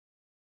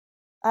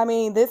I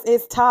mean, this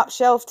is top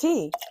shelf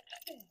tea.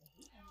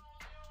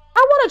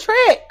 I want a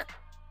trick.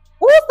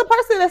 Who's the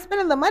person that's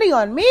spending the money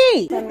on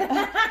me?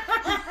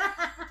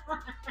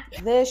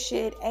 This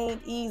shit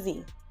ain't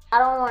easy. I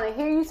don't want to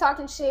hear you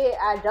talking shit.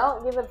 I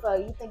don't give a fuck.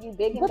 You think you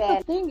big and But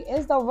bad. the thing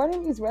is, though,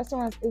 running these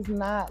restaurants is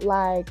not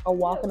like a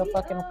walk in the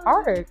fucking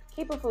park.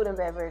 Keep a food and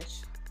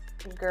beverage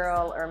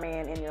girl or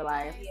man in your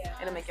life.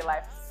 It'll make your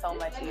life so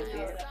much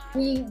easier.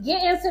 We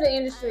get into the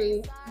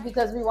industry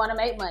because we want to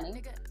make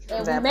money. And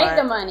we That make part.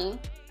 the money.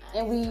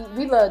 And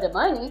we love the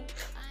money.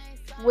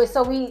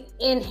 So we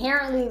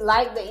inherently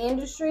like the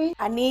industry.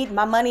 I need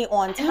my money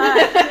on time.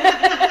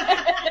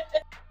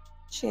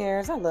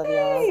 Cheers. I love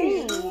y'all.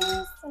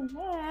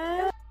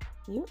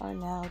 You are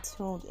now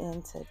tuned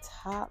into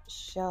Top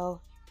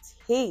Shelf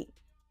Tea.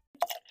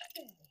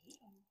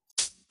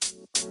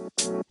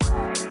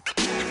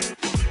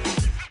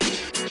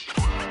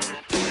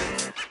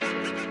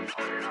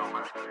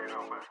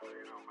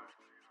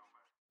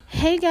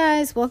 Hey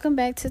guys, welcome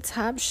back to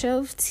Top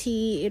Shelf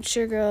Tea. It's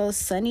your girl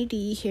Sunny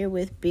D here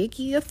with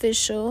Biggie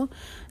Official.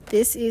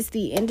 This is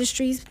the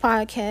Industries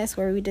podcast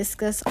where we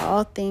discuss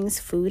all things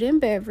food and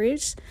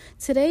beverage.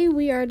 Today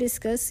we are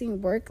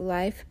discussing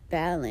work-life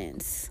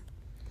balance.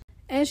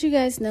 As you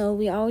guys know,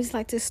 we always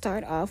like to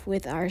start off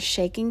with our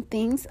Shaking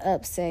Things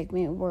Up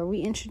segment where we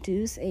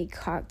introduce a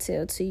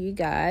cocktail to you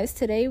guys.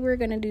 Today we're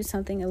going to do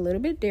something a little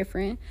bit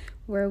different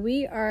where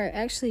we are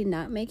actually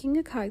not making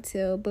a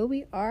cocktail, but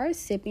we are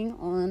sipping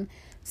on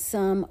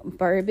some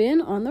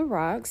bourbon on the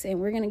rocks, and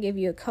we're going to give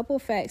you a couple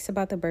facts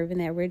about the bourbon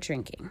that we're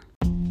drinking.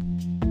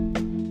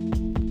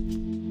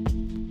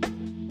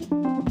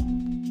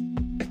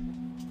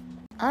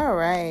 All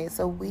right,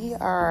 so we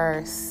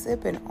are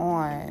sipping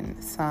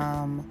on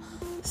some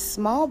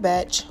small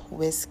batch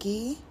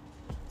whiskey,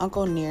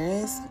 Uncle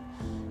Nearest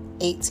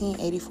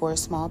 1884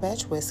 small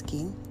batch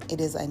whiskey. It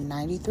is a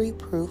 93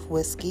 proof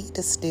whiskey,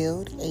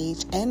 distilled,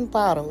 aged, and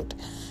bottled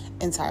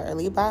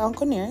entirely by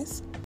Uncle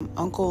Nearest.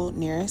 Uncle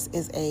Nearest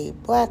is a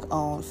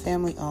Black-owned,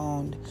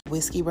 family-owned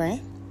whiskey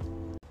brand.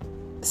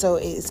 So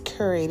it is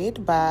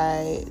curated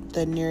by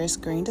the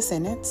Nearest Green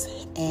descendants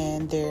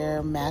and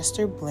their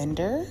master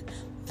blender,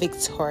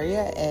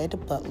 Victoria Eddie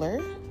Butler.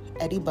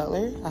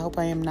 I hope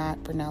I am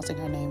not pronouncing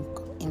her name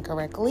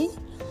incorrectly.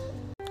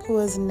 Who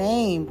was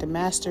named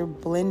Master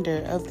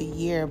Blender of the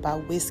Year by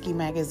Whiskey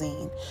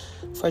Magazine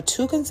for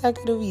 2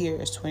 consecutive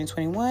years,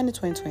 2021 to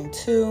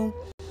 2022.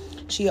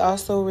 She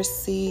also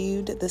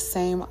received the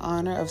same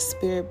honor of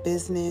Spirit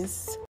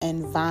Business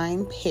and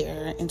Vine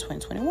Pair in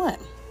 2021.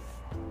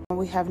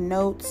 We have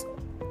notes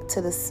to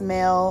the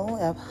smell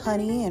of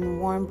honey and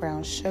warm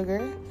brown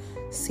sugar,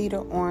 cedar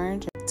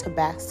orange,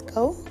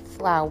 Tabasco,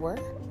 flour,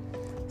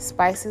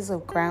 spices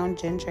of ground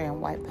ginger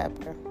and white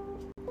pepper.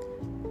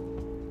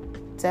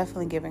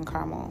 Definitely giving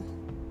caramel.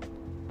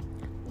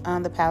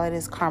 The palate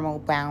is caramel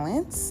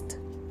balanced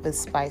with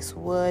spice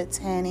wood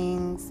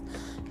tannings,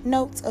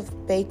 notes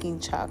of baking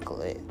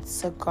chocolate,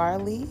 cigar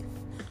leaf,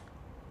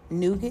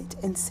 nougat,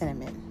 and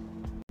cinnamon,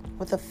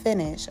 with a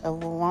finish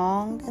of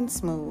long and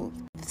smooth.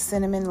 The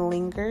cinnamon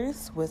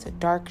lingers with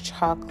dark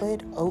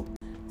chocolate, oat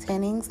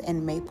tannings,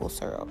 and maple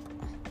syrup.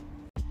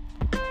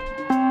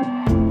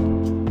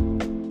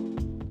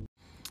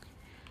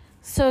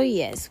 So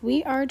yes,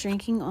 we are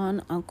drinking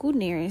on Uncle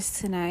Nearest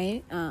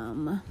tonight.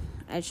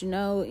 As you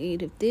know,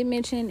 Edith did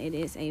mention it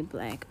is a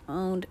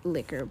Black-owned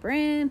liquor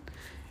brand.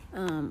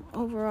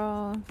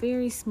 Overall,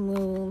 very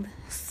smooth,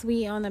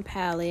 sweet on the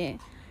palate,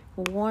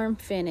 warm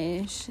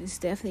finish. It's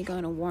definitely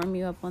going to warm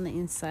you up on the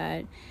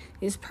inside.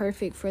 It's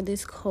perfect for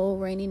this cold,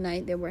 rainy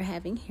night that we're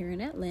having here in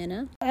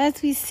Atlanta.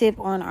 As we sip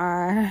on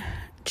our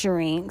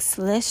drinks,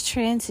 let's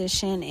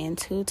transition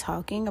into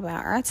talking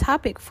about our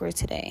topic for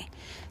today.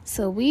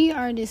 So we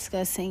are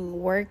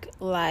discussing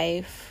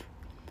work-life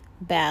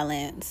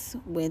balance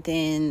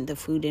within the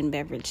food and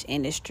beverage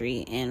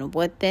industry and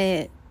what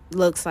that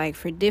looks like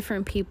for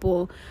different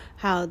people,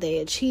 how they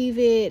achieve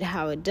it,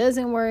 how it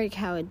doesn't work,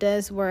 how it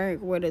does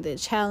work, what are the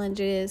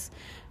challenges,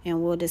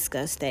 and we'll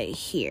discuss that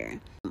here.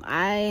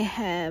 I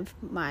have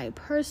my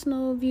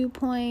personal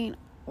viewpoint,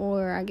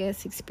 or I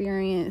guess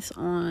experience,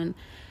 on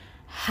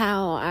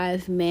how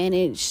I've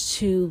managed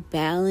to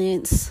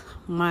balance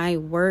my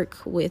work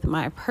with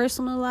my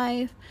personal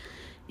life,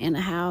 and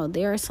how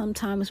there are some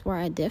times where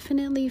I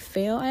definitely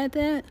fail at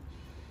that.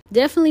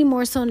 Definitely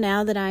more so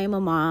now that I am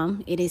a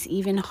mom. It is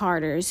even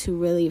harder to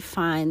really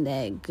find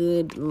that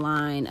good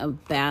line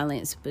of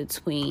balance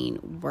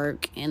between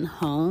work and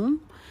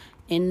home,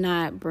 and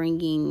not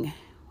bringing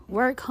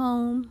work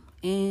home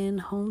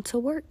and home to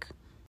work.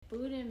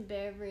 Food and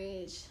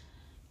beverage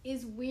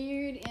is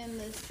weird in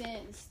the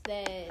sense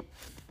that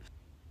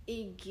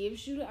it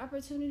gives you the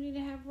opportunity to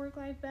have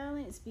work-life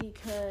balance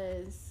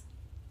because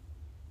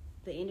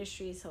the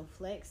industry is so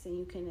flex, and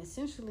you can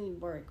essentially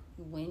work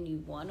when you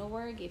want to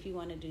work. If you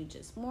want to do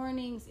just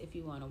mornings, if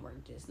you want to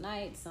work just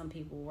nights. Some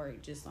people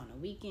work just on a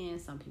weekend.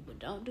 Some people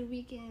don't do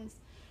weekends.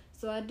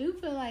 So I do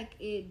feel like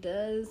it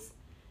does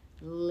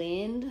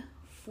lend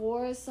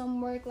for some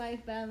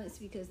work-life balance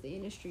because the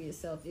industry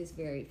itself is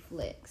very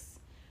flex.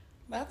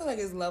 But I feel like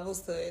it's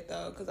levels to it,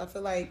 though, because I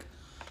feel like,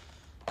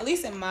 at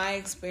least in my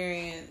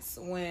experience,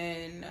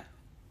 when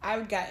I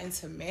got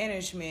into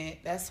management,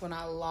 that's when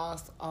I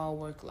lost all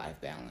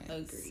work-life balance.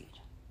 Agreed.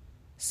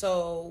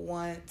 So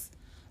once,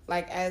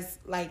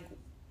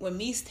 when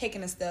me's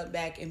taking a step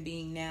back and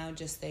being now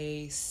just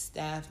a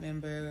staff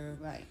member,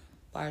 Right.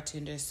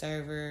 bartender,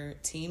 server,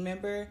 team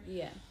member,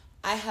 Yeah.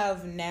 I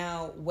have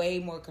now way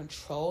more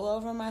control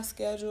over my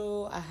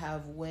schedule. I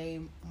have way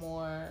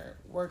more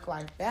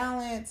work-life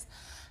balance.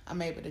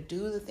 I'm able to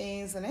do the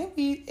things, and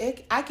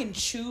I can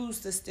choose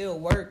to still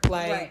work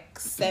Right.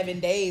 7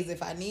 days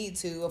if I need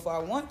to, if I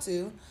want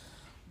to.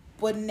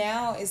 But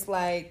now it's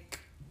like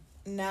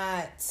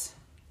not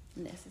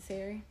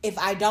Necessary. if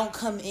I don't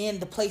come in,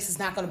 the place is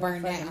not going to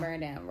burn down. Burn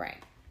down.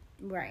 Right.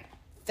 Right.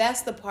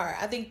 That's the part.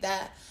 I think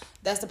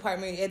that's the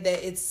part that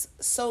it's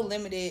so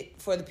limited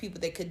for the people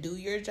that could do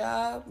your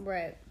job.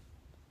 Right.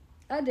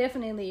 I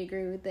definitely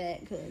agree with that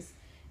because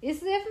it's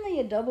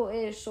definitely a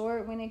double-edged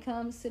sword when it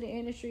comes to the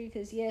industry.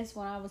 Because, yes,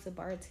 when I was a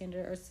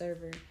bartender or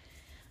server,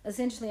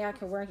 essentially I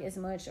could work as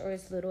much or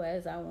as little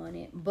as I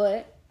wanted.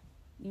 But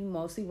you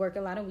mostly work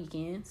a lot of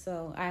weekends.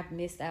 So I've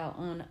missed out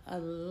on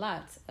a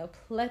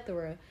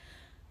plethora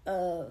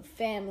of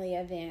family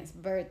events,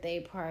 birthday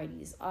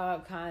parties, all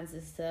kinds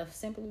of stuff,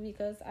 simply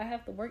because I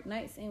have to work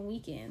nights and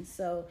weekends.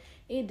 So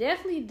it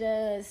definitely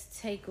does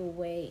take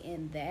away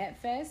in that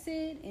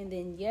facet. And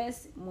then,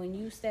 yes, when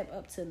you step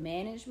up to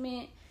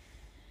management,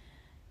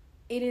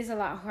 it is a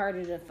lot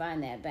harder to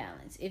find that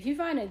balance. If you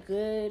find a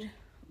good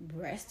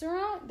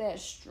restaurant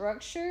that's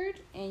structured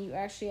and you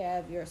actually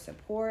have your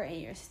support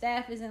and your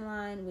staff is in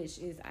line, which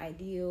is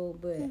ideal,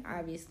 but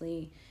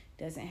obviously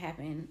doesn't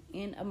happen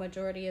in a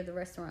majority of the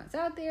restaurants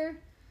out there.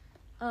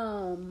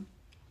 Then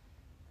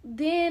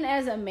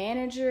as a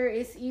manager,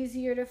 it's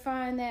easier to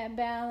find that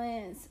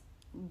balance.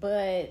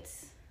 But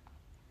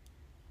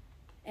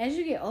as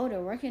you get older,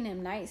 working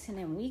them nights and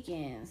them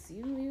weekends,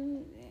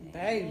 you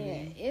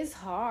Baby. it's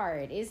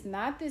hard. It's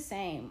not the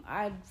same.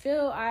 I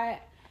feel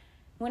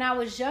when I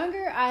was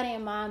younger, I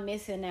didn't mind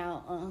missing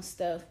out on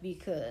stuff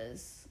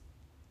because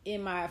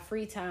in my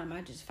free time, I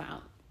just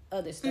found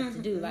other stuff to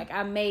do. Like,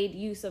 I made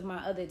use of my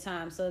other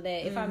time so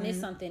that if I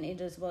missed something, it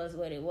just was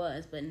what it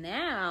was. But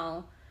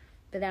now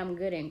that I'm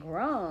good and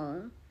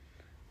grown,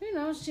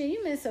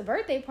 you miss a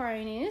birthday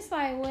party and it's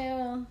like,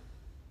 well,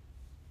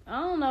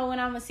 I don't know when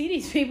I'm going to see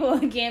these people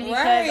again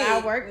because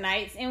I work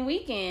nights and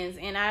weekends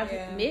and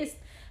I've missed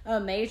a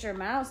major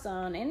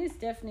milestone. And it's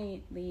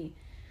definitely,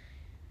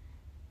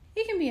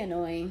 it can be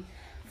annoying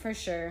for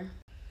sure.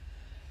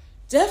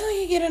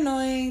 Definitely get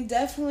annoying.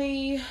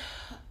 Definitely,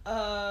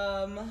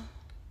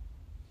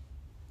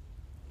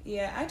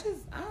 yeah, I don't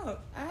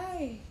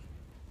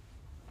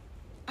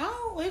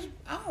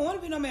want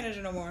to be no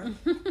manager no more.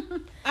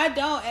 I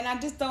don't, and I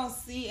just don't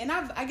see. And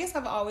I guess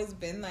I've always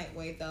been that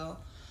way though,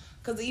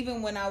 because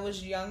even when I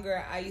was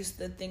younger, I used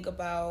to think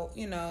about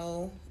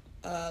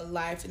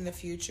life in the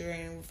future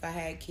and if I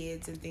had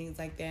kids and things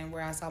like that, and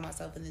where I saw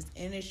myself in this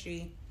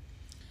industry.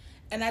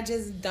 And I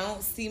just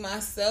don't see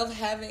myself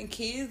having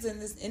kids in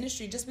this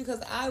industry just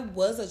because I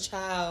was a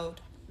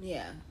child.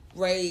 Yeah.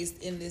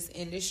 Raised in this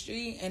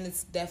industry, and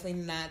it's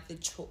definitely not the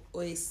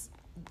choice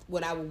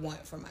what I would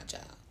want for my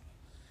child.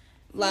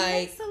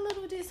 Like, it's a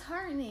little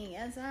disheartening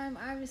as I'm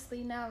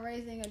obviously now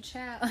raising a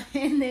child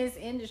in this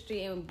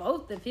industry, and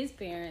both of his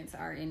parents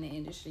are in the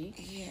industry.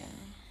 Yeah.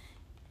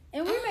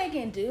 And we're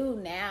making do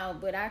now,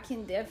 but I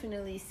can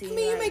definitely see. I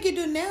mean, you make it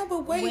do now,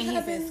 but when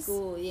he's in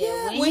school,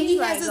 when he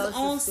has his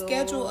own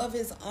schedule of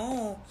his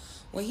own,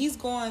 when he's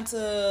going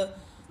to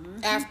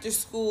after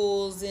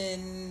schools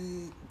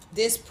and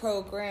this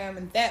program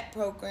and that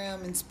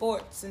program and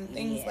sports and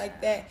things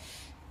like that,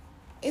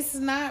 it's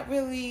not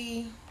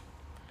really.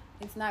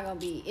 It's not gonna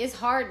be. It's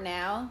hard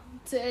now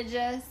to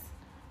adjust.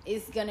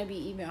 It's gonna be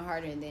even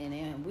harder then.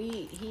 And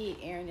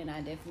Aaron and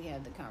I definitely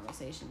have the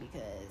conversation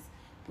because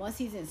once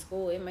he's in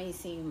school, it may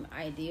seem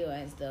ideal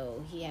as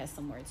though he has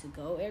somewhere to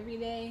go every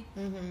day.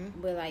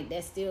 Mm-hmm. But like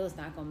that still is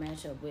not gonna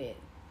match up with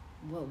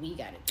what we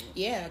gotta do.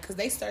 Yeah, because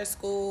they start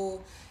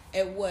school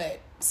at 7:00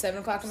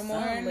 in the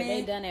morning. But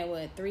they done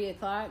at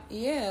 3:00.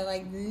 Yeah,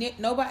 like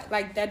nobody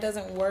like that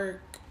doesn't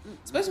work.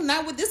 Especially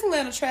not with this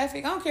Atlanta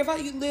traffic. I don't care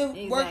if you live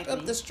work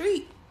up the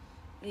street.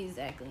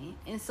 Exactly.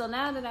 And so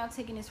now that I'm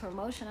taking this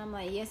promotion, I'm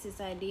like, yes, it's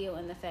ideal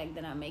in the fact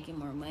that I'm making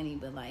more money,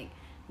 but like,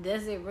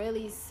 does it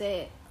really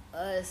set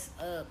us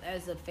up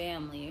as a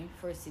family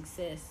for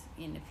success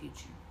in the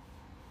future?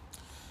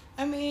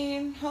 I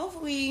mean,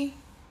 hopefully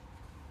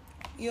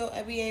you'll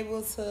be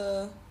able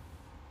to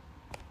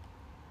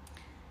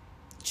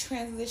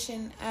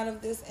transition out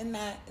of this and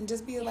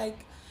just be like,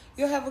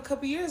 you'll have a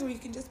couple years where you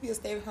can just be a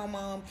stay-at-home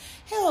mom.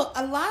 Hell,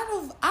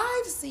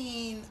 I've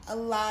seen a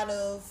lot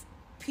of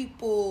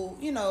people,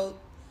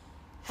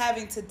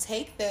 having to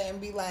take that and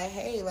be like,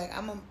 hey, like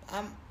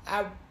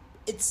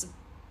it's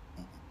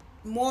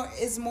more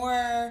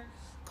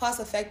cost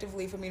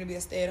effectively for me to be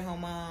a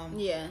stay-at-home mom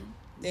than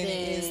it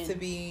is to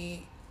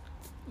be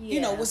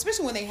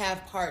especially when they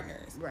have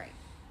partners, right?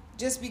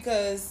 Just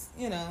because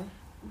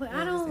but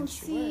I don't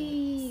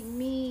see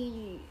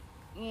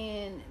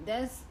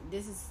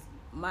this is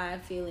my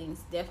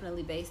feelings,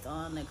 definitely based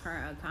on the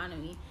current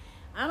economy.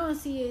 I don't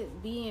see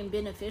it being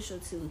beneficial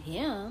to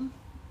him,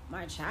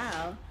 my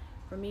child,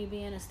 for me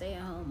being a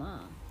stay-at-home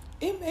mom.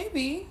 It may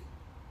be.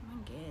 I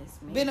guess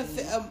maybe.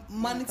 Benefit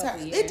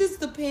monetary. It just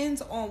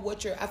depends on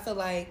what I feel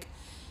like.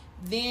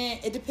 Then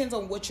it depends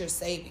on what you're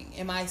saving.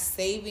 Am I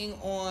saving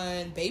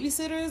on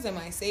babysitters? Am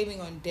I saving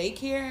on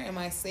daycare? Am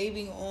I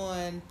saving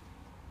on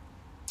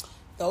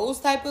those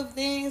type of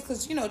things?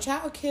 Because, you know,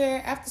 child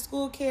care, after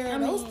school care,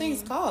 those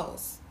things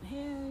cost. Hell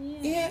yeah.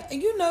 Yeah,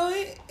 and you know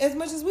it as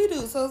much as we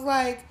do. So it's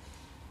like,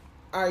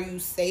 are you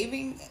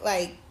saving?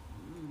 Like,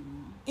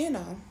 you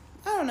know,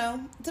 I don't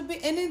know.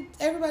 And then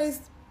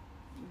everybody's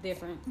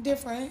different.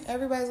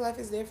 Everybody's life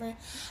is different.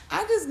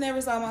 I just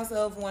never saw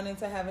myself wanting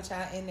to have a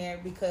child in there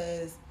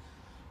because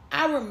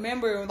I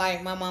remember,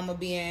 like, my mama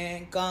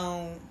being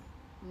gone.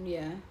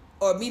 Yeah.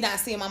 Or me not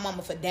seeing my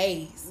mama for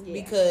days. Yeah.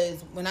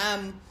 Because when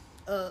I'm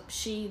up,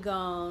 she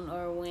gone.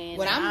 Or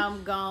when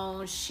I'm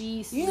gone,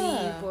 she sleep.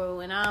 Yeah. Or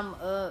when I'm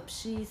up,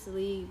 she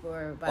sleep.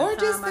 Or by the time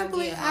just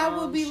simply, I get home,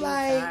 I would be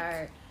like,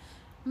 tired.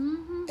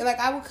 Mm-hmm. Like,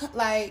 I would,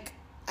 like,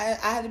 I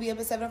had to be up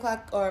at 7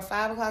 o'clock or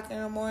 5 o'clock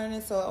in the morning.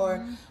 So,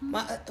 or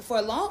for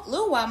a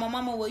little while, my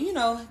mama would, you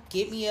know,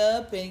 get me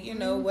up and, you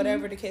know,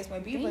 whatever the case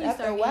might be. Then but you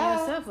after start a while,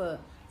 getting yourself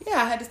up.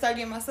 Yeah, I had to start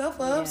getting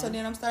myself up. Yeah. So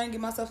then I'm starting to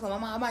get myself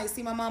up. I might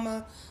see my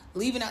mama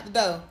leaving out the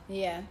door.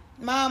 Yeah.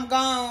 Mom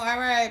gone. All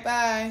right,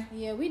 bye.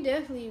 Yeah, we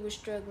definitely were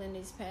struggling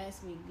this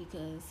past week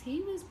because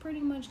he was pretty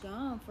much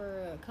gone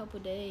for a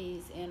couple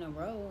days in a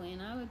row,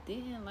 and I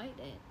didn't like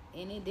that.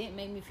 And it didn't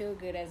make me feel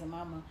good as a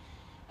mama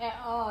at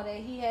all that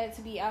he had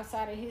to be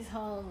outside of his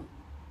home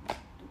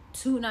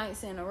 2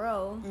 nights in a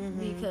row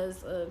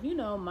because of, you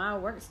know, my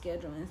work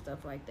schedule and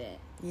stuff like that.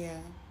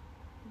 Yeah.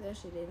 That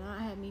shit did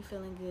not have me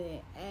feeling good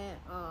at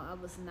all. I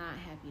was not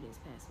happy this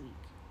past week.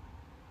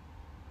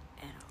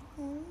 At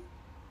all.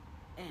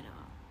 At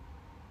all.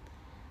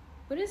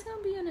 But it's going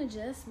to be an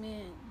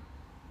adjustment.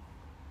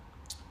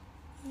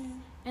 Yeah.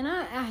 And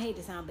I hate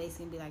to sound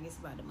basic and be like, it's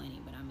about the money,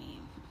 but I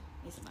mean,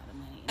 it's about the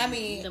money. I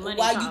mean, the money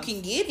while comes. You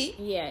can get it.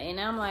 Yeah, and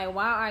I'm like,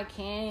 while I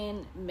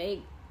can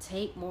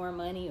take more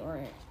money,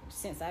 or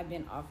since I've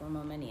been offering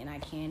more money and I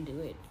can do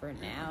it for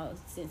now,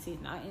 since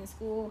he's not in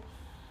school,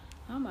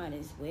 I might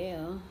as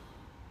well.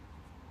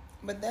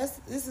 But this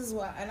is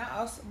why, and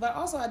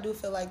I do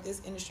feel like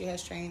this industry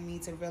has trained me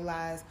to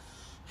realize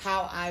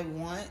how I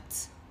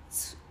want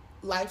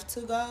life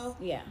to go.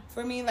 Yeah.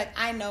 For me, like,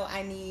 I know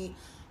I need,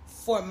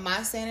 for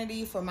my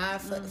sanity, for my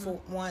for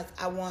once,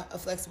 I want a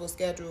flexible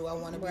schedule. I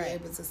want to be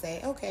able to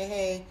say, okay,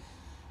 hey,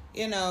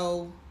 you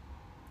know.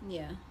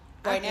 Yeah.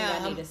 Right now,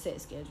 I need a set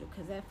schedule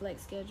because that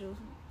flex schedule,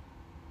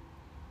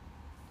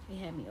 it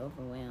had me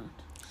overwhelmed.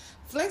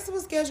 Flexible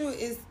schedule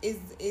is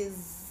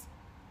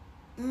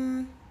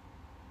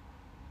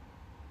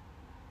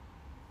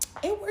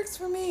it works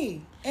for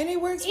me, and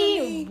it works for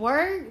me.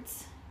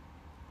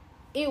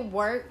 It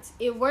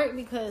worked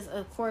because,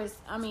 of course,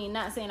 I mean,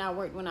 not saying I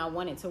worked when I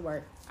wanted to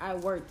work. I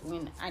worked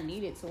when I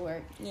needed to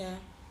work. Yeah.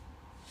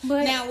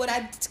 But now, what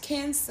I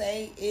can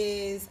say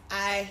is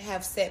I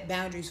have set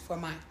boundaries for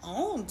my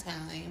own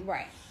time.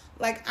 Right.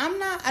 Like,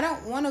 I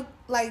don't want to,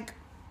 like,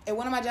 at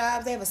one of my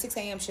jobs, they have a 6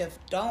 a.m. shift.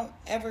 Don't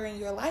ever in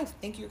your life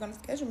think you're going to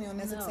schedule me on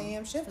that 6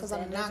 a.m. shift because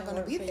I'm not going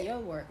to be there. For your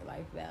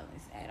work-life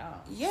balance at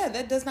all. Yeah,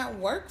 that does not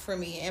work for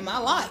me in my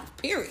life,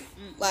 period.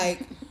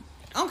 Like,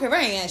 I don't care if I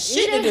ain't got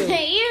shit to do. Even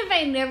if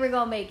I never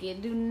going to make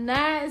it, do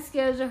not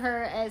schedule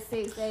her at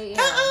 6 a.m.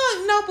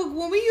 No, but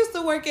when we used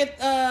to work at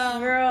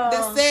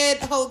the said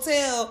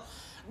hotel,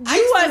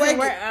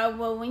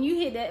 well, when you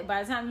hit that,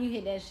 by the time you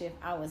hit that shift,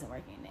 I wasn't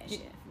working that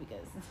shift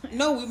because.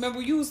 No, remember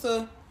we used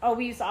to. Oh,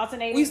 we used to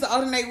alternate. We used to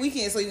alternate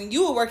weekends. So when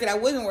you were working, I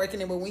wasn't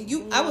working it. But when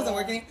I wasn't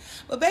working it.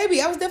 But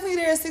baby, I was definitely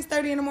there at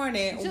 6:30 in the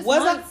morning.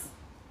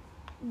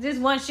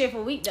 Just one shift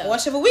a week though. One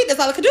shift a week. That's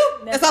all I could do.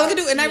 That's all I could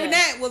do. And every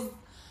night was.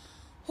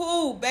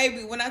 Who,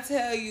 baby, when I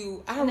tell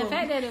you. The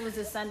fact that it was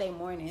a Sunday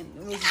morning,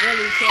 it was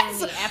really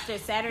killing me after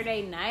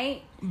Saturday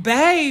night.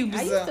 Babes.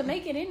 I used to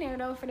make it in there,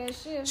 though, for that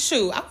shift.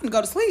 Shoot, I wouldn't go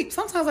to sleep.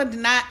 Sometimes I did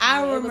not.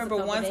 I remember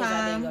one time.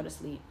 I didn't go to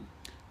sleep.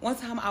 One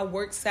time I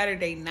worked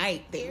Saturday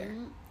night there.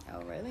 Mm-hmm.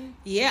 Oh, really?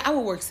 Yeah, I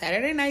would work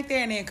Saturday night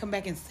there and then come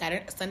back in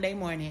Sunday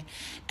morning.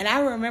 And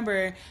I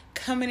remember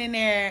coming in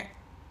there,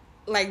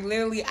 like,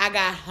 literally, I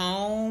got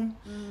home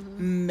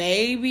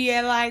maybe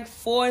at, like,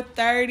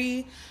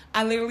 4:30.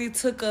 I literally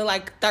took a,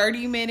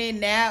 30-minute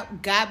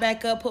nap, got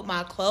back up, put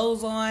my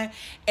clothes on,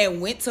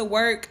 and went to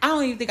work. I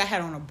don't even think I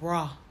had on a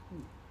bra.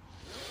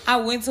 I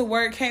went to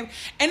work, came,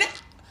 and,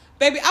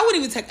 baby, I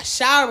wouldn't even take a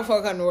shower before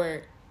I come to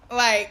work.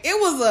 Like, it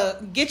was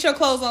a get your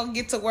clothes on,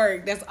 get to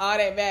work. That's all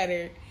that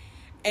mattered.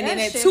 And that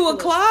then at 2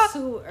 o'clock.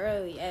 Too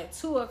early. At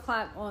 2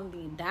 o'clock on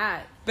the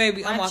dot.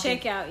 Baby, my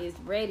checkout is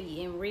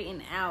ready and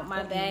written out.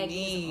 My bag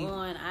is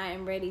on. I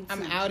am ready to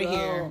I'm out of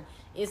here.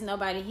 It's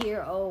nobody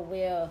here. Oh,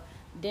 well,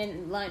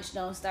 then lunch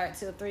don't start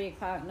till 3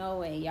 o'clock. No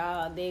way,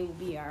 y'all. They will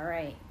be all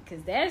right.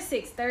 Because that's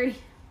 6:30.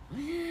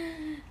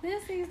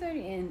 That's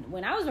 6:30. And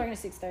when I was working at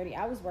 6:30,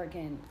 I was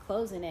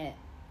closing at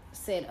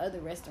said other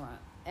restaurant.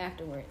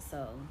 afterwards.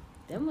 So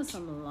them was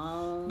some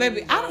long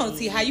Baby, I don't days.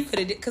 see how you could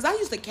have did, because I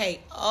used to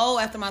KO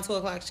after my 2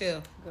 o'clock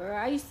shift. Girl,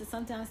 I used to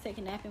sometimes take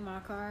a nap in my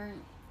car.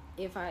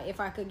 If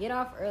I could get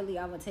off early,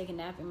 I would take a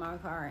nap in my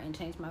car and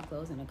change my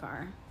clothes in the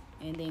car,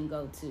 and then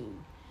go to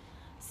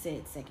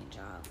said second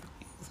job.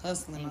 He was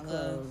hustling, And my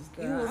love. clothes.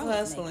 He Girl, was I was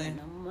hustling. making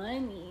the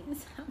money.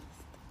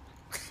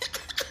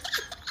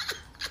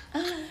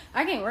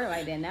 I can't work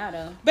like that now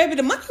though. Baby,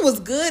 the money was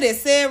good at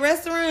said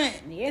restaurant.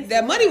 Yes,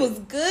 that it money was. was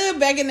good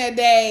back in that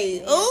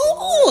day. Yes,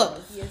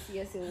 Ooh.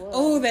 Yes, it was.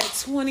 Oh, that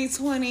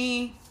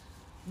 2020.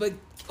 But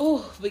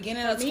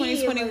beginning of For me, it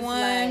was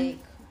 2021. like,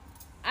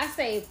 I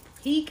say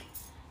peak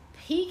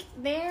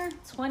there,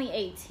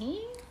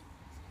 2018,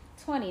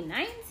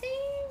 2019.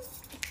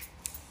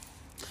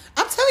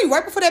 I'm telling you,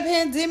 right before that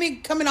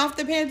pandemic, coming off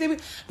the pandemic,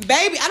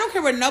 baby, I don't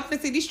care what no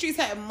place. These streets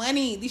had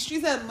money. These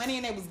streets had money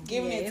and they was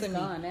giving it to me.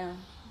 Gone now.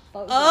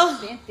 Folks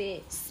spent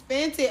it.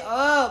 Spent it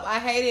up. I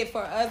hate it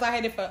for us. I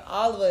hate it for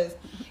all of us.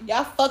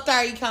 Y'all fucked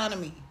our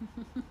economy.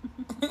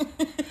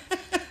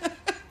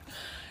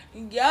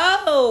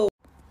 Yo.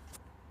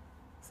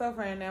 So,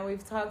 friend, now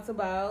we've talked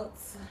about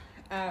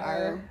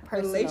our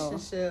personal-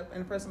 relationship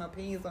and personal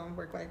opinions on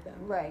work-life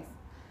balance. Right.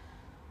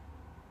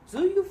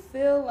 Do you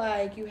feel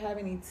like you have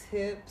any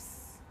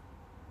tips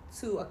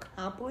to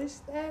accomplish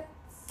that?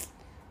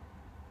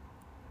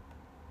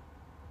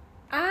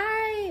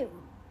 I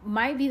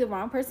might be the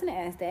wrong person to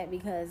ask that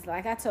because,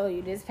 like I told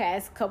you, this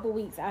past couple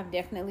weeks, I've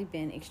definitely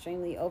been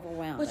extremely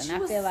overwhelmed. But and you I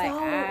was feel like so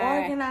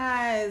I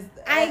organized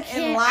can't.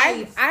 in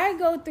life. I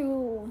go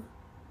through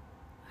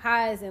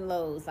highs and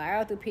lows. Like I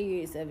go through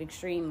periods of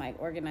extreme like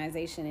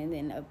organization, and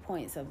then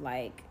points of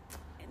like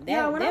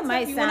that. When that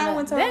might when sound. I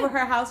went that- over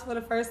her house for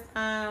the first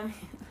time,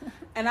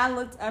 and I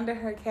looked under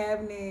her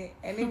cabinet,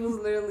 and it was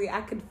literally I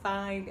could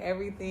find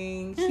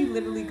everything. She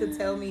literally could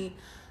tell me,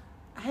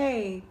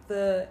 "Hey,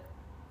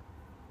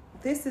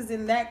 this is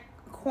in that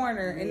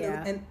corner,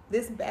 and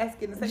this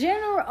basket." It's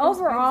like,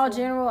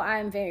 Overall,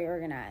 I'm very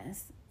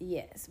organized.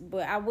 Yes,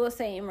 but I will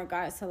say in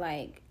regards to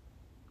like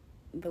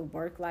the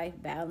work-life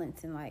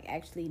balance and like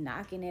actually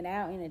knocking it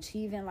out and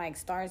achieving like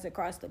stars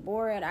across the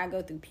board, I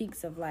go through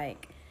peaks of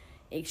like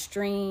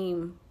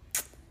extreme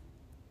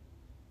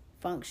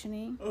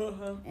functioning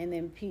and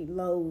then peak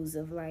lows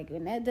of like,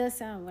 and that does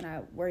sound, when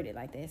I word it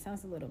like that, it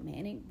sounds a little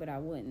manic, but I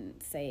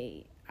wouldn't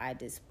say I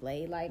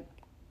display like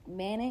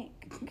manic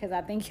because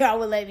I think y'all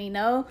would let me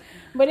know.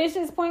 But it's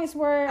just points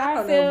where I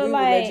don't feel know if we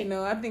like would let you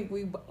know. I think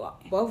we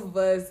both of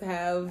us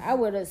have. I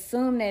would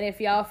assume that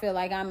if y'all feel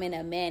like I'm in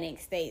a manic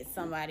state,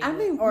 somebody I would.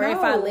 think, Or if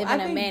I no, live in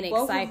a manic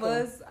both cycle.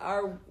 Both of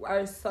us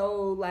are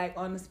so like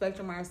on the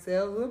spectrum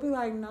ourselves. We'll be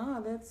like, nah,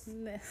 that's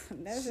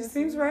That's she just-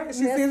 seems right.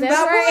 She that's- seems that's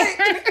about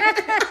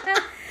right.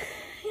 right.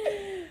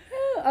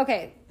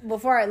 Okay,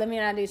 let me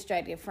not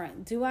distract you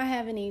front. Do I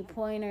have any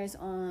pointers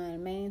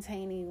on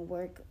maintaining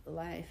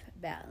work-life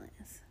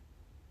balance?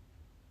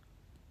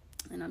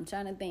 And I'm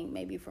trying to think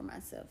maybe for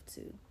myself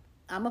too.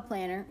 I'm a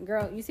planner.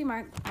 Girl, you see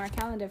my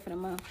calendar for the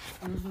month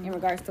in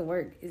regards to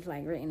work is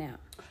like written out.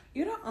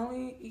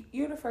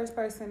 You're the first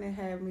person to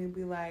have me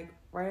be like,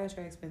 write out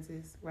your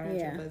expenses, write out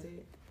your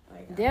budget.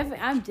 Like,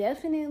 I'm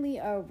definitely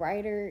a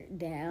writer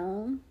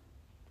down.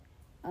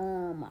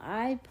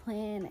 I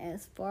plan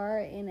as far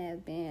in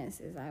advance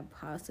as I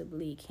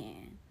possibly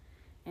can.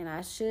 And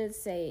I should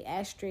say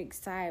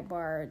asterisk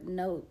sidebar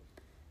note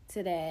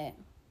to that.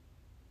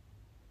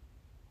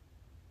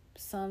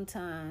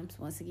 Sometimes,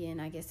 once again,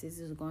 I guess this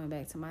is going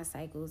back to my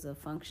cycles of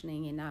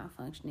functioning and not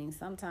functioning.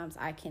 Sometimes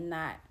I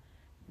cannot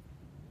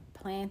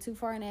plan too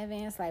far in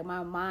advance. Like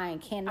my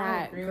mind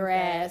cannot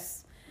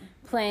grasp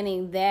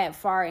planning that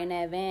far in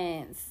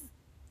advance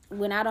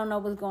when I don't know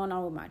what's going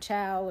on with my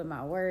child, with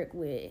my work,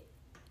 with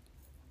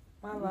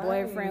my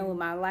boyfriend, with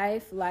my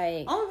life.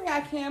 Like only thing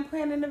I can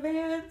plan in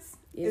advance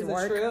is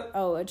work. a trip.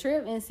 Oh, a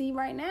trip. And see,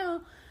 right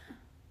now,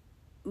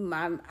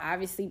 I'm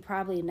obviously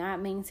probably not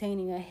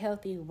maintaining a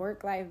healthy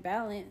work-life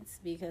balance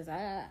because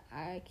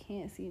I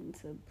can't seem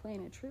to plan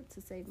a trip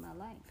to save my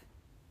life.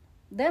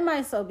 That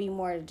might so be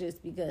more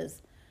just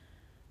because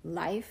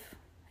life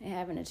and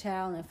having a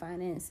child and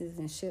finances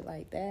and shit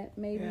like that,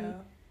 maybe. Yeah.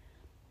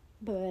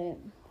 But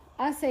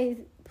I say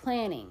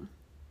planning.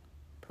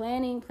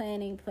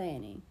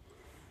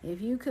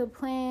 If you could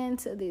plan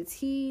to the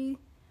T,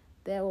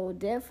 that will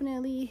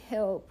definitely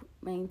help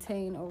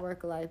maintain a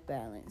work-life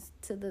balance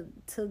to the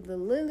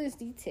littlest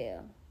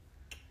detail.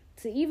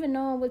 To even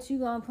knowing what you're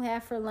going to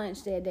have for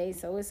lunch that day,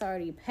 so it's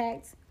already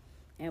packed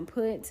and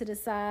put to the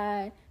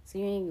side, so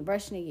you ain't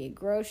rushing to get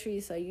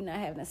groceries, so you're not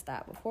having to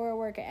stop before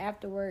work or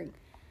after work.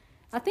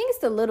 I think it's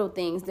the little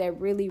things that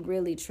really,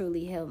 really,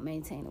 truly help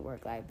maintain a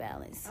work-life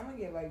balance. I'm gonna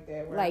get like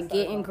that. Like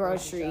getting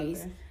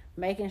groceries,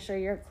 making sure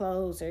your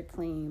clothes are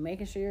clean,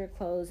 making sure your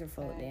clothes are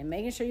folded,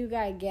 making sure you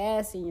got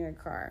gas in your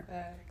car.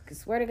 Cause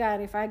swear to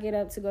God, if I get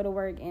up to go to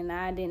work and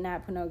I did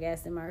not put no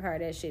gas in my car,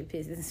 that shit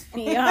pisses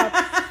me off.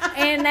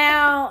 And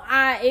now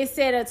it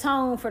set a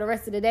tone for the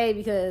rest of the day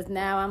because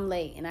now I'm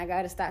late and I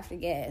gotta stop for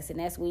gas. And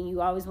that's when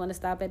you always want to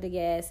stop at the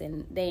gas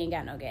and they ain't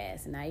got no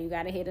gas. And now you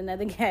gotta hit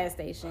another gas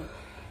station.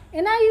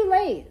 And now you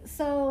late.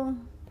 So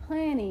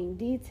planning,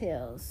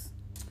 details,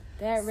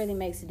 that really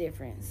makes a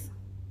difference.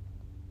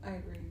 I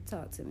agree.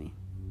 Talk to me.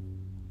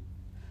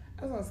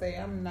 I was gonna say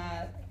I'm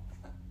not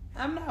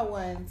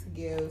one to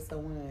give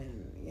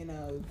someone,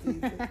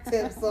 these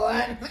tips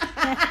on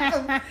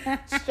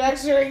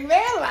structuring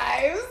their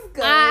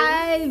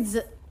lives.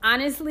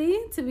 Honestly,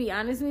 to be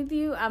honest with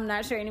you, I'm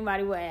not sure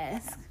anybody will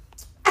ask.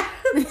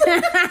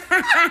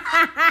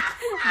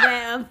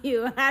 That of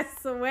you. I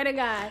swear to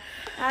God.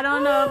 I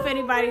don't know if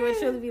anybody would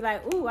truly be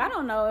like, ooh, I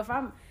don't know if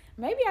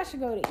maybe I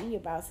should go to E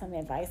about some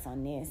advice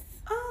on this.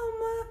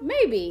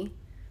 Maybe.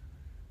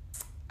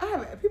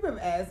 People have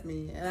asked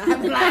me, and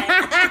I'm like,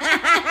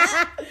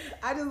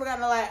 I just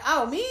kind of like,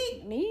 oh,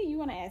 me? Me? You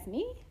want to ask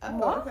me?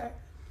 Oh, okay.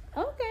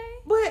 Okay.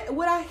 But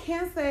what I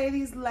can say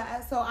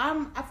I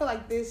feel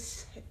like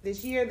this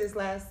year, this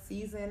last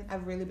season,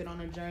 I've really been on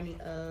a journey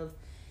of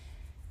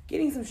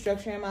getting some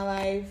structure in my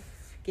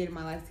life, getting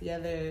my life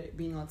together,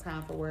 being on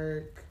time for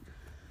work.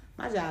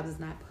 My job is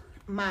not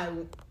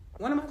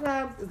one of my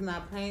jobs is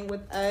not playing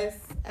with us.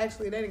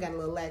 Actually, they got a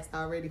little lax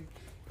already.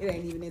 It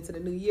ain't even into the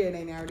new year.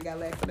 They already got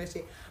lax on that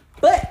shit.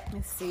 But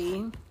let's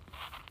see.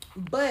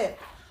 But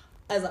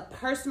as a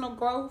personal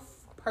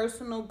growth,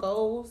 personal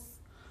goals,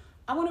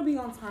 I want to be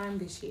on time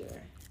this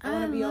year. I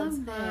want to be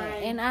on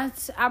time. And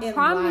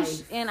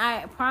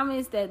I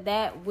promise,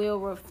 that will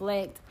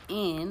reflect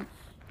in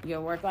your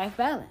work-life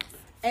balance.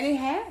 And it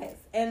has.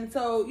 And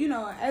so,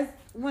 as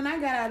when I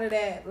got out of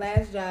that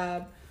last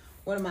job,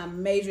 one of my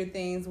major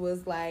things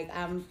was like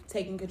I'm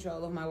taking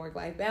control of my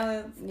work-life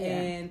balance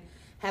and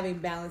having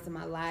balance in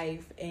my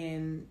life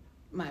and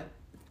my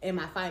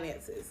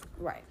finances.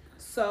 Right.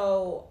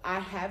 So I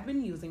have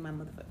been using my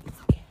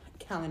motherfucking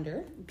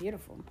calendar.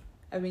 Beautiful.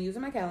 I've been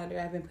using my calendar.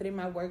 I've been putting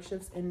my work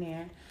shifts in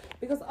there.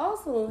 Because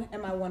also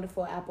in my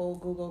wonderful Apple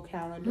Google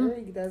Calendar,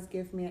 it does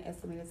give me an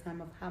estimated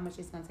time of how much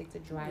it's going to take to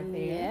drive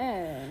there.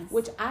 Yes.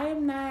 Which I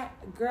am not,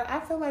 girl, I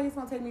feel like it's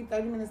going to take me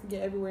 30 minutes to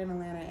get everywhere in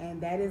Atlanta. And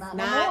that is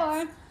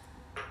not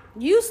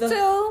used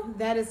to.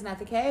 That is not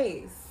the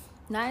case.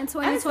 Not in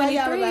 2023. I didn't tell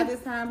y'all about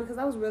this time because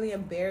I was really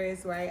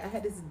embarrassed, right? I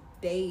had this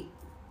date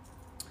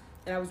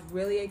that I was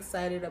really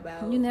excited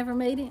about. You never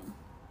made it?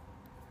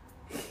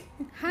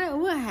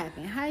 What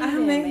happened? How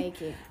you didn't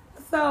make it?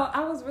 So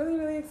I was really,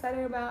 really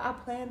excited about. I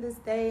planned this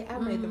day. I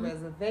made the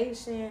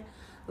reservation.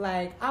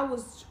 Like I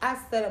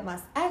set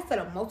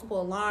up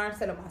multiple alarms.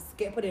 Set up my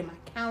schedule. Put it in my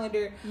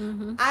calendar.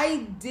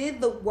 I did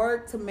the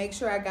work to make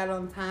sure I got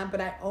on time, but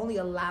I only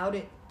allowed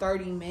it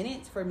 30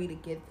 minutes for me to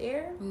get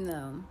there.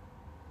 No.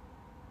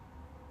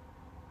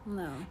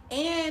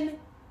 And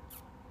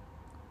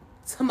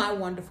to my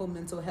wonderful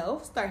mental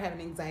health, start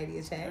having anxiety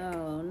attacks.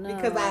 Oh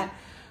no.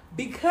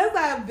 Because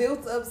I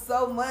built up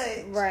so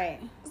much. Right.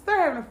 Start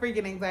having a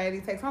freaking anxiety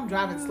attack. So I'm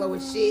driving slow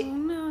as shit.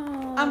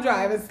 No. I'm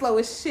driving slow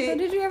as shit. So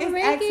did you ever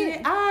make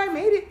it? I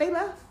made it. They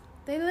left.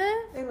 They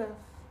left? They left.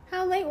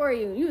 How late were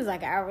you? You was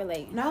like an hour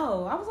late.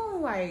 No, I was only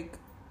like,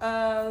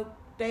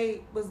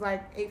 date was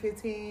like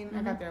 8:15.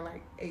 I got there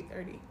like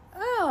 8:30.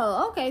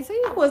 Oh, okay. So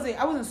I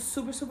wasn't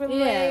super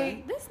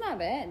late. That's not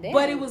bad. Damn.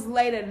 But it was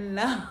late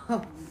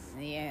enough.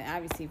 Yeah,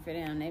 obviously for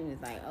them, they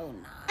was like, oh, nah.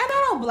 And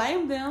I don't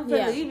blame them for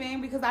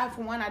leaving because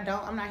I'm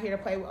not here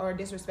to play or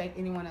disrespect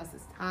anyone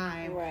else's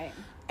time. Right.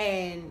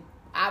 And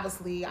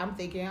obviously I'm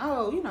thinking,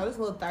 this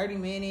little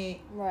 30-minute,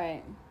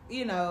 right,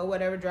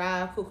 whatever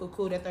drive,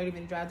 cool. That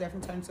 30-minute drive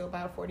definitely turned to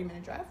about a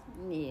 40-minute drive.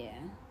 Yeah.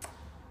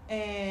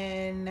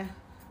 And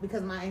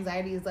because my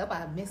anxiety is up,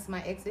 I missed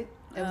my exit.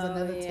 It was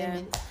another 10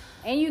 minutes.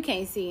 And you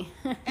can't see.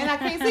 And I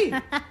can't see.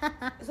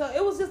 So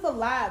it was just a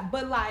lot.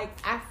 But, like,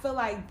 I feel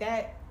like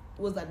that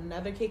was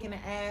another kick in the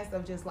ass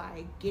of just,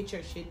 like, get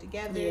your shit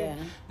together. Yeah.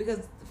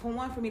 Because, for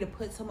me to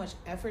put so much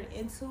effort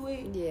into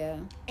it. Yeah.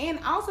 And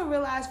I also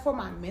realized for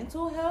my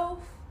mental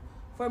health,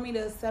 for me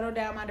to settle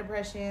down my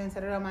depression,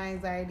 settle down my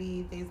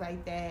anxiety, things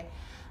like that,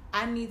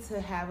 I need to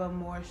have a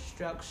more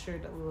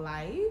structured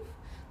life.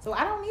 So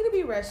I don't need to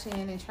be rushing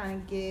and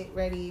trying to get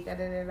ready,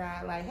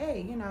 like,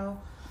 hey,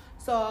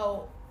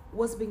 So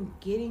what's been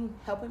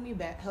helping me,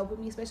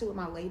 especially with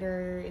my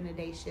later in the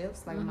day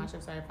shifts, like my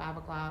shifts are at 5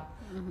 o'clock,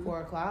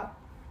 4 o'clock.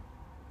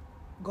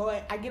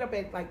 I get up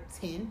at like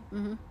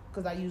 10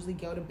 because I usually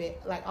go to bed.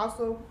 Like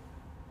also,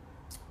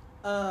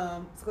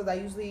 because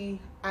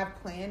I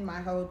plan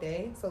my whole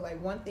day. So like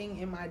one thing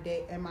in my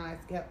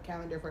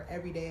calendar for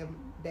every day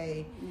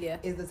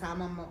is the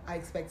time I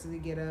expected to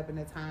get up and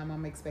the time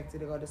I'm expected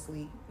to go to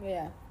sleep.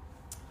 Yeah.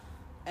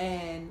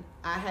 And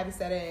I have it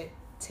set at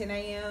 10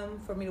 a.m.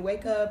 for me to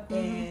wake up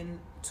and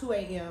 2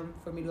 a.m.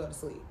 for me to go to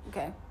sleep.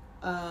 Okay.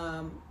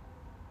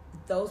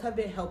 Those have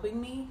been helping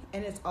me,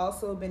 and it's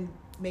also been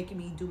making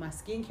me do my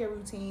skincare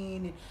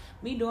routine. And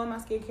me doing my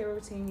skincare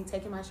routine,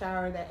 taking my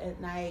shower at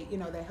night,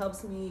 that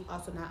helps me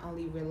also not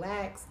only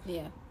relax,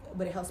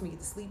 but it helps me get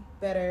to sleep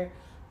better.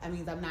 That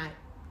means I'm not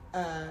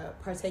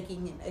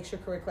partaking in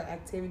extracurricular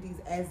activities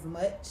as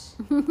much.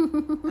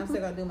 I'm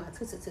still gonna do my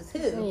two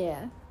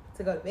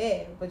to go to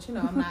bed, but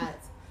I'm not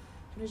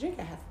The drink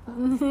I have.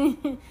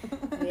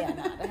 Yeah,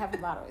 no, the half a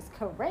bottle is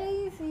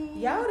crazy.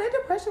 Yo, that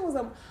depression was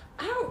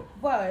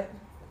but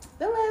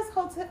the last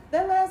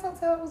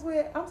hotel I was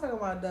with, I'm talking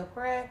about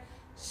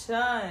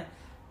depression.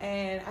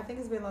 And I think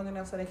it's been long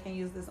enough so they can't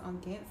use this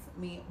against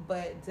me.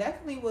 But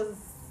definitely was,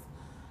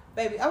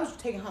 baby, I was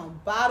taking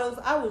home bottles.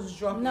 I was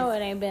drunk. No, it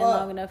ain't been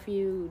long enough for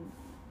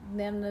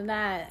them to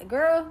not.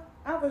 Girl,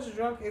 I was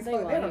drunk as they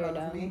fuck. won't They don't hear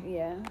know it's them. me.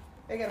 Yeah.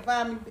 They gotta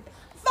find me.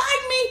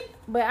 Find me!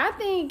 But I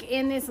think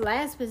in this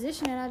last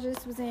position that I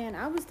just was in,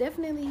 I was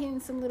definitely hitting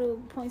some little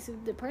points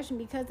of depression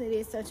because it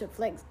is such a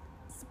flex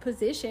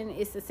position.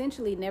 It's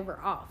essentially never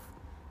off.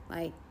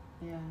 Like,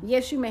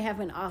 yes, you may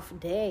have an off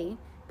day,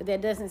 but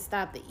that doesn't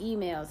stop the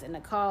emails and the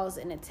calls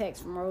and the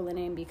texts from rolling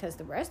in because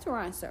the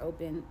restaurants are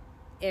open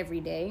every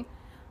day.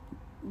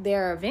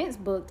 There are events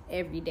booked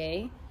every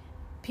day.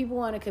 People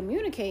want to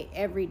communicate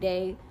every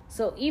day.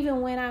 So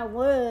even when I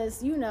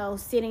was,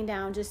 sitting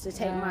down just to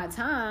take my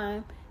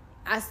time,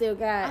 I still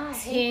got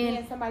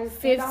 10,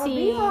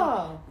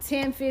 15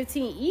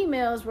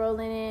 emails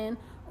rolling in,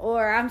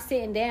 or I'm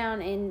sitting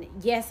down and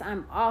yes,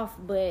 I'm off,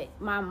 but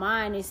my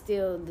mind is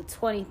still the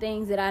 20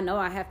 things that I know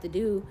I have to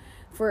do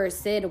for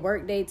said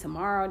work day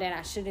tomorrow that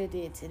I should have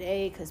did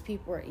today because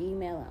people are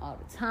emailing all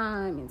the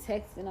time and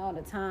texting all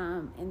the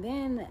time. And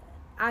then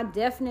I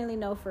definitely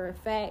know for a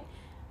fact,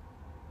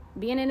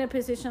 being in a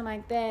position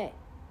like that,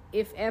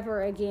 if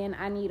ever again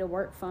I need a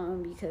work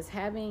phone, because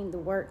having the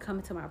work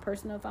come to my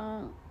personal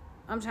phone,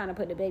 I'm trying to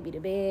put the baby to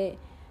bed,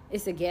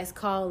 it's a guest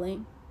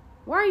calling.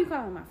 Why are you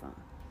calling my phone?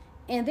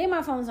 And then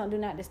my phone's on Do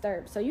Not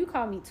Disturb, so you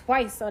call me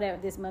twice so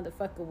that this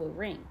motherfucker will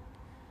ring.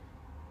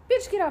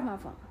 Bitch, get off my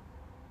phone.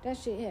 That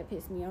shit had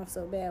pissed me off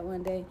so bad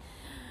one day.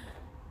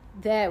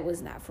 That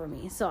was not for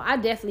me. So I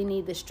definitely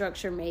need the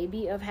structure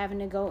maybe of having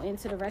to go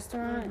into the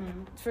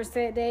restaurant for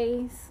set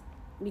days,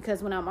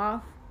 because when I'm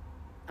off,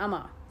 I'm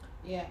off.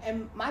 Yeah,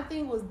 and my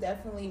thing was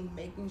definitely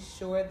making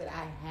sure that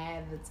I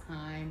had the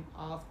time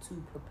off to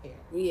prepare.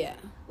 Yeah.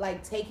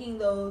 Like taking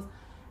those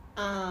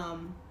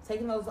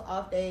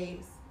off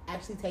days,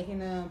 actually taking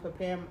them,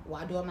 preparing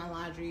while doing my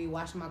laundry,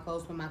 washing my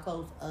clothes, putting my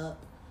clothes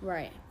up.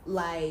 Right.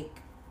 Like,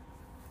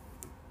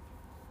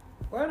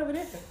 world of a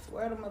difference.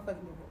 World of a motherfucking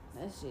difference.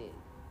 That shit.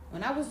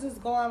 When I was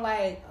just going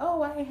like,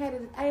 oh, I ain't had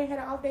an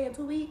off day in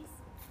 2 weeks.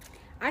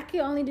 I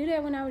could only do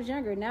that when I was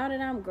younger. Now that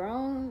I'm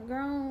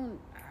grown,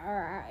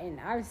 and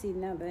obviously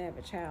now that I have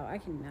a child, I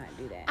cannot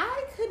do that.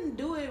 I couldn't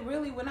do it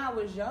really when I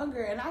was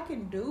younger, and I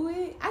can do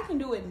it. I can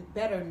do it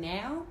better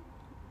now,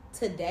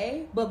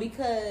 today. But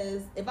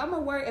because if I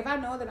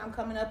know that I'm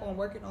coming up on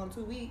working on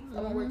 2 weeks,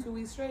 I'm gonna work 2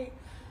 weeks straight.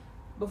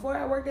 Before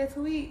I work that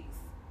 2 weeks,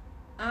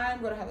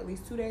 I'm gonna have at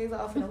least 2 days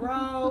off in a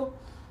row.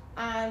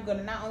 I'm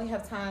gonna not only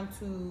have time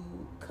to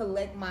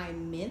collect my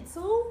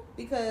mental,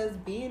 because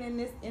being in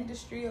this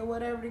industry or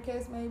whatever the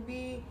case may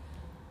be,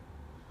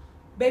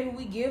 baby,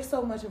 we give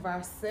so much of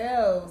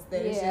ourselves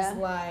that it's just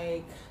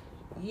like,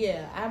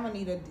 I'm gonna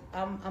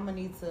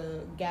need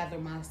to gather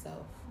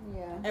myself.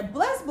 Yeah. And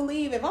bless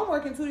believe, if I'm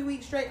working 2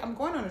 weeks straight, I'm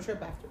going on a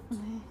trip afterwards.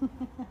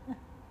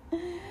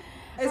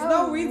 There's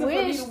no reason for me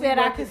to wish that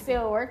I could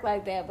still work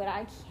like that, but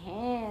I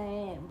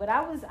can't. But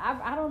I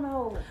don't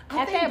know.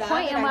 At that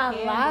point in my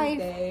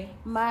life,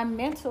 my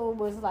mental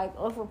was like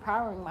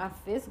overpowering my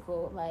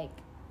physical, like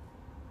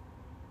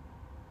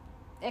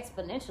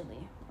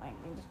exponentially. Like,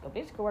 a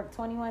bitch could work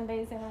 21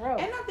 days in a row.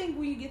 And I think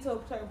when you get to a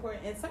certain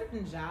point in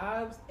certain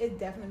jobs, it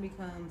definitely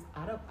becomes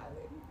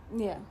autopilot.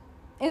 Yeah,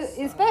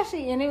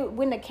 especially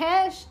with the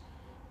cash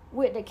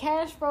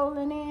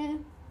rolling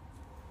in.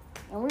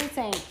 And we're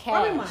saying cash.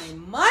 Probably my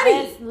money.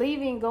 That's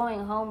leaving,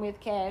 going home with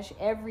cash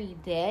every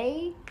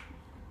day.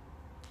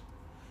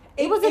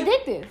 It was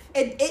addictive.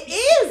 It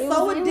is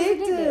so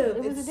addictive.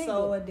 It was It's addictive.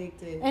 so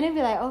addictive. And it'd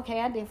be like, okay,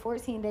 I did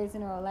 14 days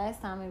in a row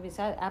last time, and bitch,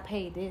 I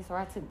paid this, or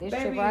I took this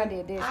trip, or I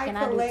did this. Can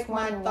I do 21? I collect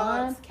my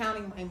thoughts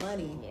counting my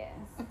money. Yes.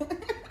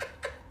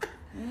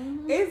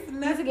 It's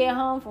nothing. Used to get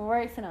home from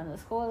work, sit on the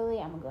squarely.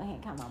 I'm gonna go ahead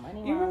and count my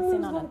money while I'm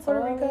sitting on the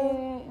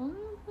toilet.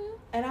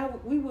 And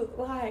we was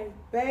like,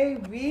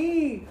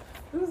 baby,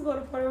 we was going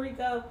to Puerto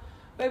Rico.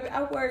 Baby,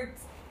 I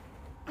worked.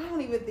 I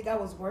don't even think I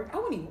was working. I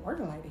wasn't even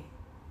working like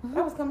that.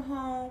 I was coming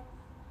home.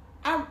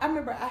 I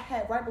remember I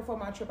had, right before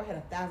my trip, I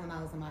had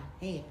 $1,000 in my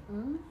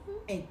hand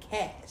in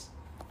cash.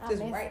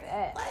 Just right.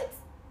 That. What?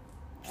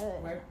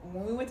 Right.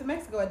 When we went to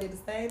Mexico, I did the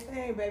same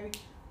thing, baby.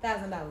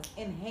 $1,000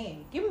 in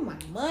hand. Give me my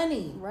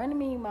money. Run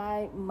me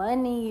my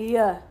money.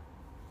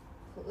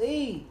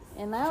 Please.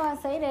 And now I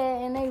say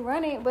that, and they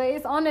run it, but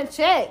it's on the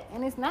check,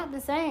 and it's not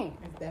the same.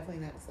 It's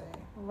definitely not the same.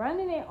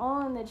 Running it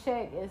on the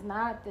check is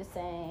not the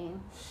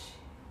same.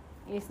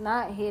 It's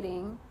not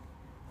hitting.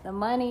 The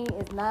money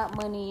is not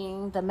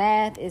moneying. The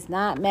math is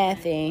not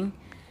mathing.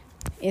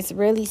 It's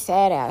really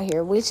sad out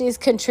here, which is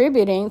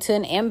contributing to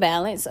an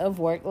imbalance of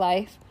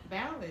work-life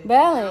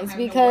balance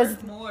because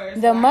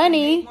the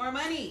money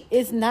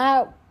is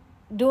not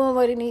doing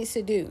what it needs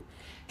to do.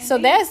 So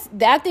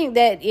I think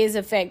that is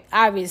effect,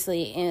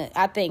 obviously, and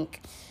I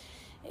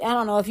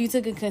don't know if you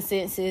took a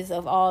consensus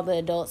of all the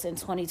adults in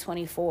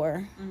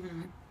 2024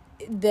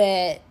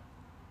 that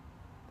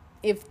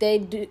if they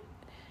do,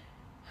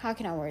 how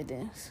can I word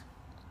this?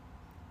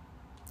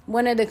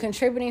 One of the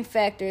contributing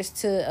factors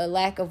to a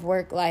lack of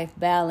work-life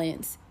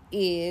balance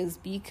is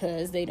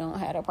because they don't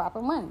have the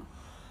proper money.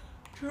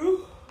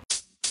 True.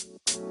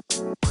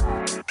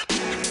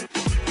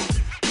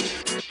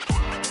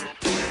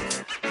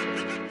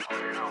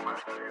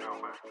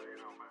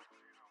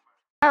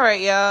 All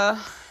right, y'all.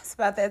 It's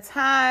about that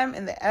time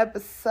in the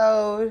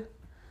episode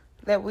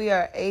that we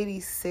are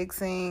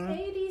 86ing.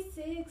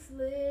 86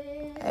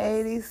 list.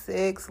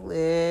 86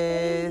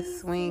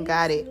 list. We ain't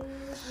got it.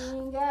 We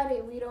ain't got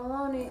it. We don't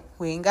want it.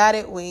 We ain't got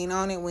it. We ain't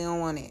on it. We don't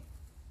want it.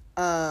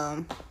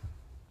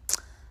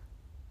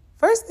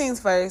 First things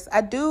first,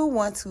 I do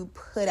want to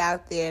put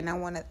out there, and I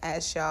want to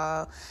ask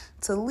y'all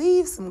to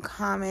leave some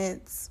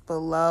comments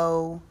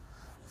below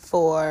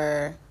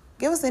for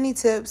give us any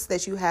tips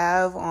that you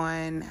have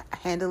on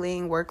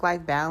handling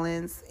work-life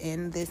balance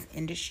in this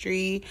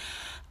industry,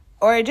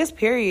 or just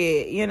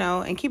period, you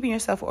know, and keeping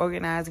yourself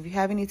organized. If you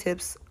have any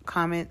tips,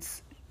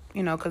 comments,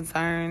 you know,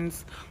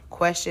 concerns,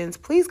 questions,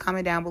 please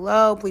comment down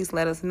below. Please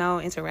let us know,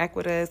 interact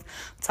with us,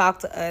 talk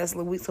to us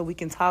so we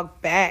can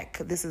talk back.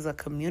 This is a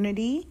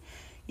community.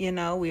 You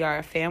know, we are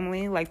a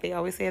family, like they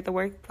always say at the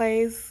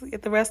workplace,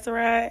 at the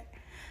restaurant.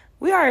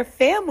 We are a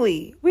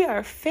family. We are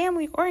a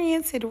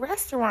family-oriented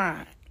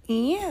restaurant.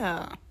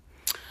 Yeah.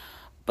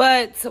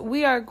 But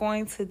we are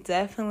going to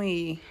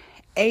definitely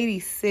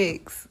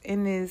 86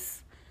 in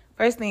this.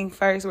 First thing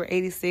first, we're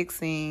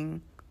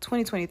 86ing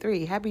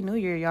 2023. Happy New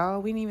Year,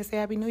 y'all. We didn't even say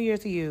Happy New Year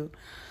to you.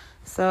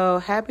 So,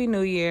 Happy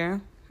New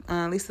Year.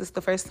 At least it's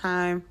the first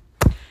time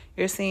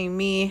you're seeing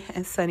me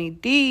and Sunny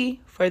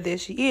D for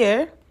this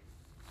year.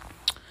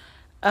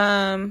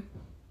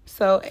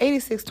 So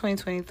 86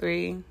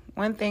 2023.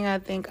 One thing I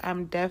think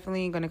I'm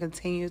definitely going to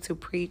continue to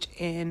preach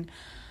and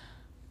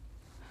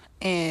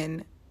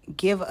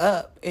give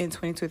up in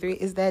 2023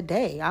 is that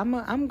day.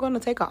 I'm going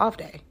to take an off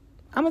day.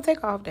 I'm going to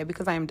take an off day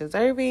because I am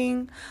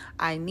deserving.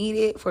 I need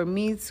it for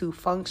me to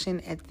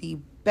function at the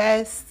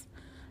best,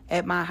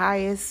 at my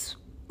highest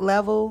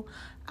level.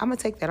 I'm going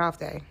to take that off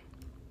day.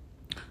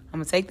 I'm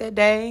going to take that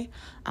day.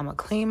 I'm going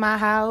to clean my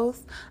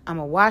house. I'm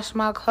going to wash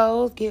my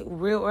clothes, get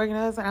real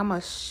organized, and I'm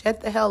going to shut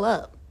the hell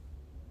up.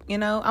 You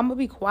know, I'm going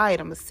to be quiet.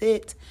 I'm going to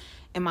sit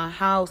in my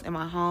house, in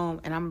my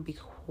home, and I'm going to be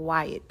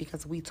quiet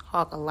because we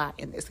talk a lot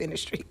in this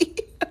industry.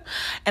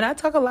 And I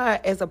talk a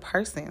lot as a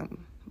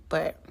person,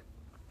 but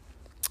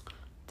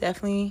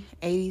definitely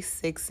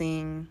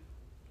 86ing,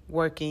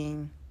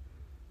 working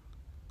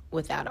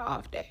without an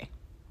off day.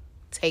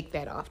 Take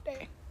that off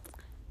day.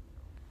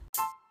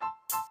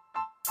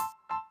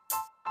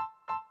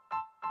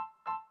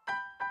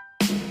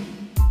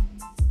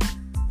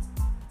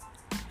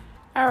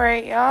 All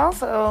right, y'all.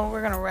 So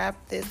we're going to wrap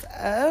this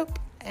up.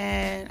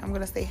 And I'm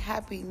going to say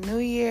Happy New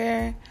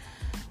Year.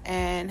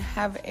 And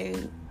have a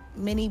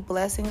many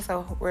blessings.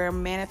 So we're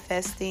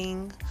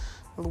manifesting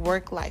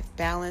work-life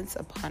balance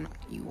upon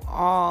you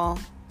all.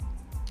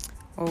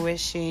 We're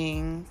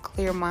wishing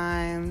clear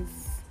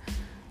minds,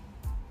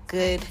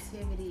 good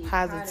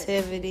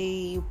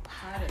positivity.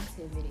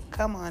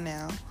 Come on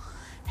now.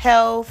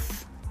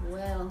 Health.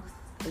 Wealth.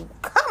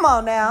 Come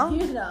on now.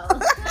 You know.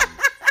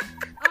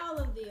 All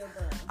of the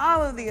above.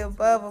 All of the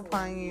above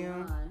upon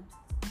you.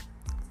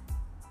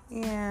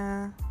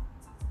 Yeah.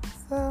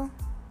 So,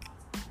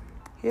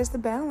 here's the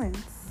balance.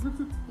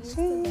 Here's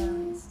the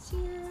balance.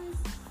 Cheers.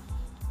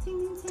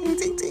 Ting, ting, ting.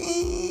 Ting,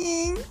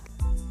 ting, ting.